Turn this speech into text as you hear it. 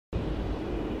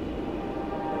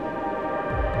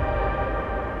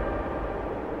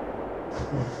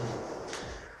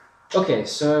Okay,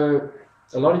 so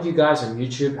a lot of you guys on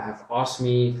YouTube have asked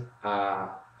me,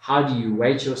 how do you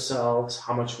weight yourselves?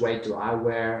 How much weight do I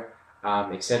wear?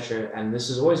 Etc. And this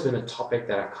has always been a topic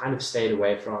that I've kind of stayed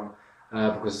away from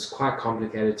because it's quite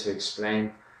complicated to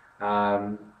explain.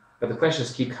 But the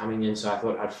questions keep coming in, so I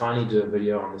thought I'd finally do a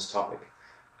video on this topic.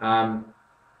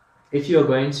 If you're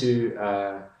going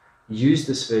to use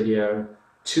this video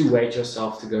to weight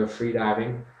yourself to go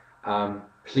freediving,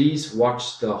 please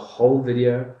watch the whole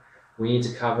video. We need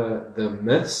to cover the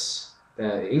myths,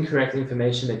 the incorrect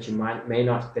information that you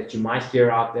might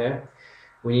hear out there.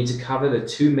 We need to cover the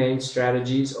two main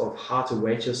strategies of how to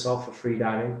weight yourself for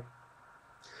freediving.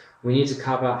 We need to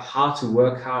cover how to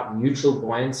work out neutral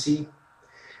buoyancy.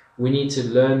 We need to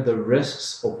learn the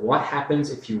risks of what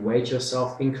happens if you weight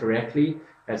yourself incorrectly.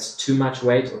 That's too much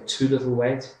weight or too little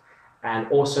weight. And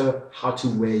also how to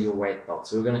wear your weight belt.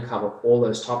 So we're going to cover all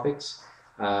those topics.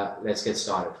 Let's get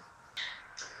started.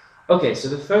 Okay, so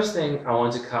the first thing I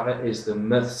want to cover is the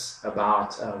myths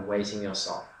about weighting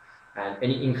yourself and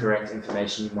any incorrect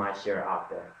information you might hear out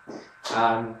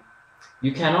there.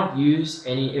 You cannot use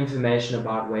any information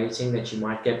about weighting that you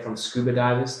might get from scuba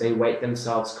divers. They weight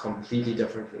themselves completely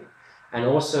differently. And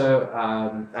also,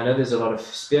 I know there's a lot of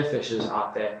spearfishers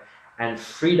out there, and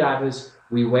freedivers,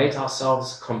 we weight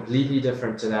ourselves completely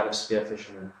different to that of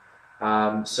spearfishermen.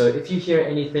 So if you hear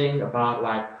anything about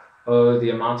like, oh, the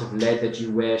amount of lead that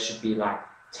you wear should be like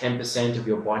 10% of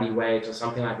your body weight or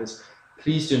something like this,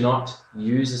 please do not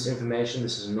use this information.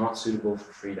 This is not suitable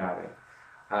for freediving.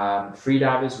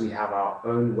 Freedivers, we have our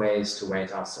own ways to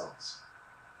weight ourselves.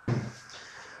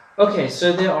 Okay,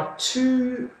 so there are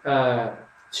two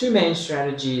main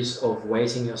strategies of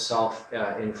weighting yourself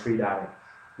in freediving.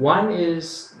 One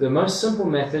is the most simple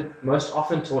method, most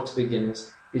often taught to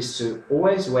beginners, is to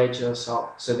always weight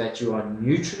yourself so that you are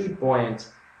neutrally buoyant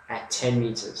at 10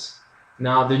 meters.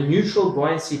 Now, the neutral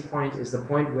buoyancy point is the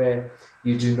point where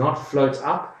you do not float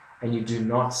up and you do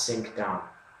not sink down.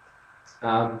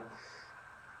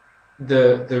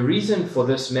 The reason for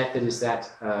this method is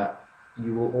that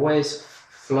you will always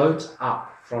float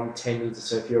up from 10 meters.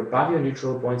 So if you're above your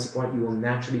neutral buoyancy point, you will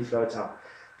naturally float up.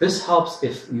 This helps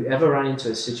if you ever run into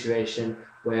a situation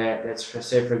where, let's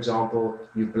say, for example,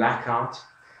 you black out,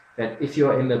 that if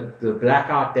you're in the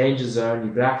blackout danger zone,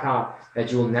 you black out,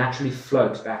 that you will naturally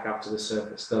float back up to the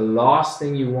surface. The last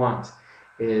thing you want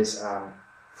is,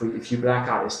 if you black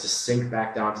out, is to sink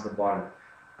back down to the bottom.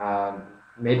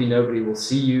 Maybe nobody will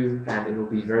see you and it will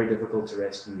be very difficult to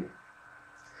rescue you.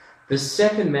 The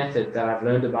second method that I've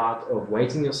learned about of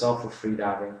weighting yourself for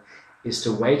freediving is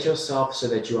to weight yourself so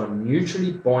that you are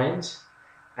neutrally buoyant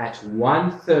at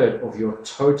 1/3 of your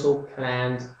total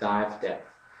planned dive depth.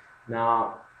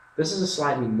 Now, this is a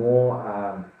slightly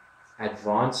more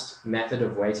advanced method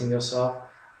of weighting yourself,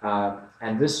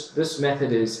 and this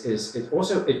method it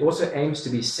also aims to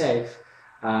be safe,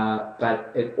 but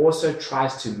it also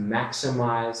tries to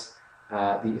maximize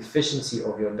the efficiency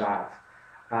of your dive.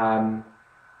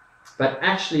 But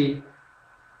actually,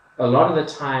 a lot of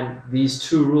the time, these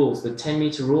two rules, the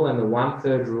 10-meter rule and the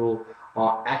 1/3 rule,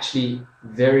 are actually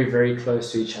very, very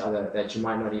close to each other, that you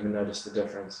might not even notice the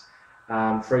difference.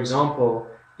 For example,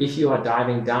 if you are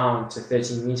diving down to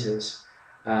 13 meters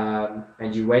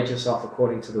and you weight yourself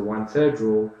according to the 1/3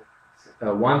 rule,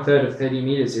 1/3 of 30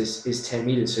 meters is 10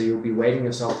 meters, so you'll be weighting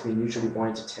yourself to be neutrally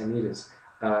buoyant at 10 meters.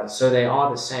 So they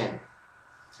are the same.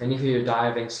 And if you're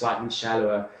diving slightly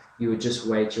shallower, you would just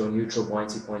weight your neutral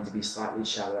buoyancy point to be slightly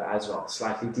shallower as well.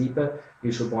 Slightly deeper,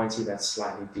 neutral buoyancy, that's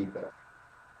slightly deeper.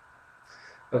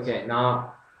 Okay,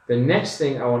 now the next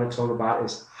thing I want to talk about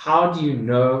is, how do you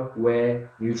know where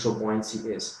neutral buoyancy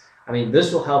is? I mean,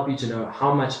 this will help you to know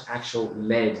how much actual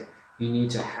lead you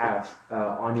need to have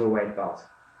on your weight belt.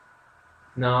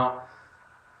 Now,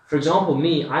 for example,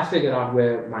 I figured out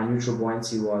where my neutral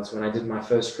buoyancy was when I did my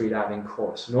first freediving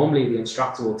course. Normally, the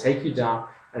instructor will take you down,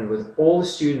 and with all the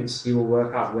students, he will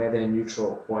work out where their neutral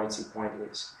buoyancy point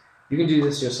is. You can do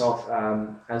this yourself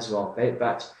as well,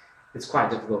 but it's quite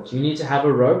difficult. You need to have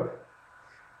a rope.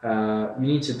 You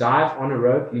need to dive on a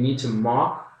rope. You need to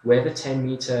mark where the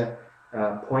 10-meter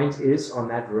point is on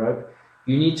that rope.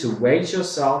 You need to weight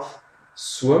yourself,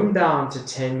 swim down to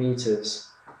 10 meters,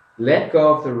 let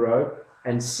go of the rope,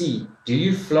 and see, do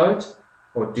you float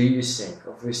or do you sink?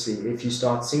 Obviously, if you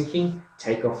start sinking,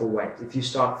 take off a weight. If you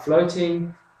start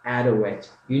floating, add a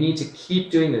weight. You need to keep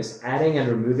doing this, adding and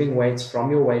removing weights from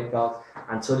your weight belt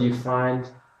until you find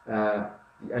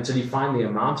the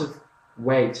amount of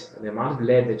weight, the amount of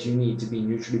lead that you need to be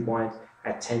neutrally buoyant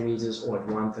at 10 meters or at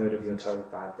 1/3 of your total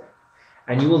dive depth.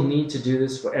 And you will need to do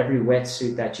this for every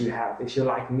wetsuit that you have. If you're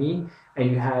like me and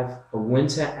you have a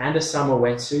winter and a summer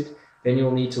wetsuit, then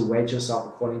you'll need to weight yourself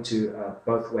according to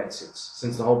both wetsuits,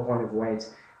 since the whole point of weight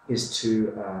is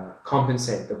to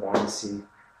compensate the buoyancy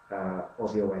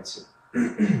of your wetsuit.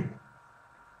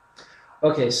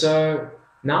 Okay, so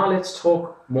now let's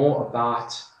talk more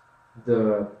about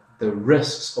the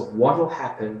risks of what will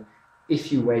happen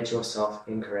if you weight yourself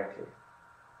incorrectly.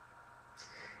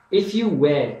 If you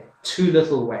wear too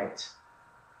little weight,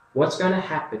 what's going to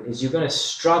happen is you're going to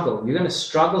struggle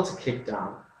to kick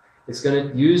down. It's going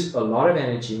to use a lot of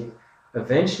energy.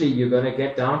 Eventually you're going to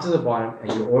get down to the bottom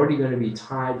and you're already going to be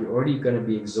tired, you're already going to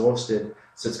be exhausted,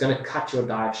 so it's going to cut your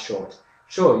dive short.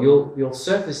 Sure, you'll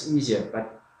surface easier,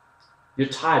 but you're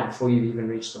tired before you've even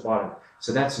reached the bottom.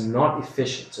 So that's not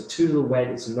efficient. So too little weight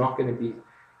is not going to be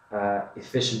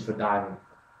efficient for diving.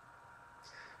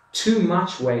 Too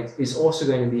much weight is also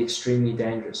going to be extremely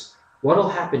dangerous. What will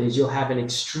happen is you'll have an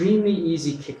extremely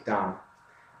easy kick down.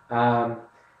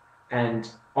 And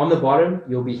on the bottom,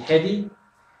 you'll be heavy.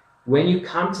 When you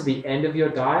come to the end of your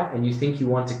dive and you think you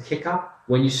want to kick up,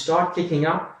 when you start kicking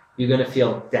up, you're going to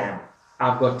feel, damn,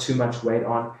 I've got too much weight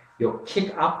on. Your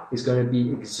kick up is going to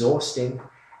be exhausting,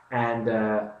 and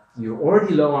you're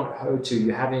already low on O2.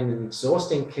 You're having an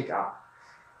exhausting kick up.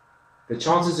 The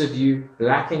chances of you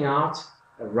blacking out,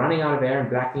 running out of air and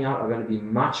blacking out are going to be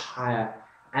much higher.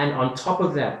 And on top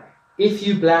of that, if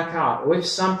you black out or if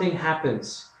something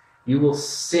happens, you will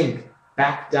sink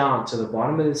back down to the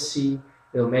bottom of the sea.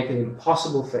 It'll make it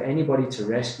impossible for anybody to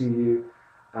rescue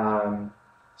you.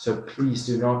 So please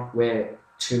do not wear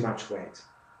too much weight.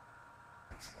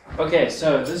 Okay,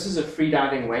 so this is a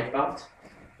freediving weight belt.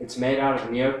 It's made out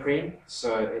of neoprene,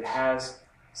 so it has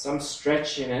some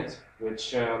stretch in it,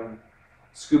 which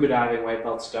scuba diving weight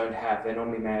belts don't have. They're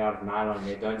normally made out of nylon.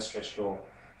 They don't stretch at all.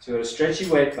 So we've got a stretchy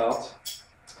weight belt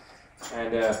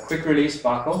and a quick release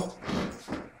buckle.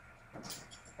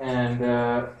 And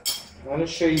I want to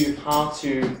show you how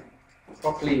to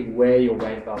properly wear your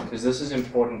weight belt, because this is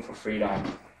important for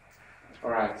freediving.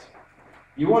 Alright,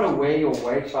 you want to wear your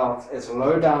weight belt as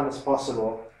low down as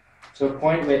possible, to a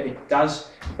point where it does,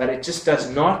 but it just does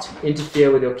not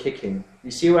interfere with your kicking.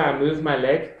 You see where I move my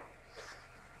leg?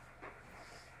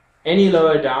 Any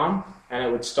lower down and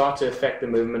it would start to affect the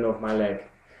movement of my leg.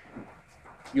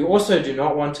 You also do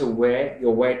not want to wear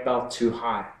your weight belt too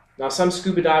high. Now some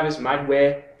scuba divers might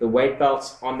wear the weight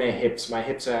belts on their hips. My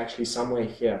hips are actually somewhere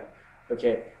here.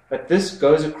 Okay, but this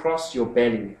goes across your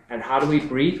belly. And how do we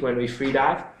breathe when we free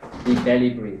dive? We belly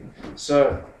breathe.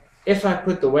 So if I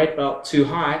put the weight belt too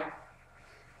high,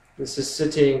 this is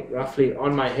sitting roughly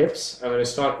on my hips. I'm going to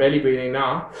start belly breathing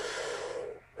now.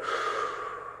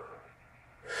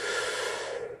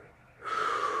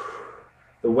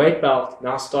 The weight belt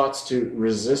now starts to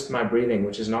resist my breathing,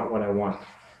 which is not what I want.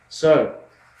 So,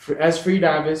 as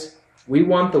freedivers, we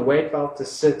want the weight belt to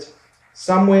sit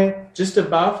somewhere just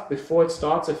above before it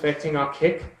starts affecting our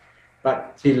kick,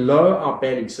 but below our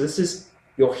belly. So this is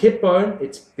your hip bone,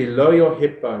 it's below your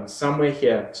hip bone, somewhere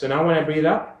here. So now when I breathe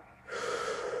up,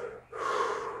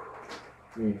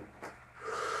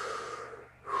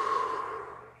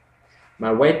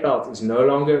 my weight belt is no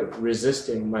longer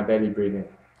resisting my belly breathing.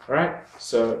 Alright,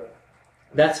 so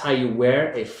that's how you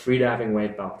wear a freediving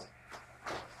weight belt.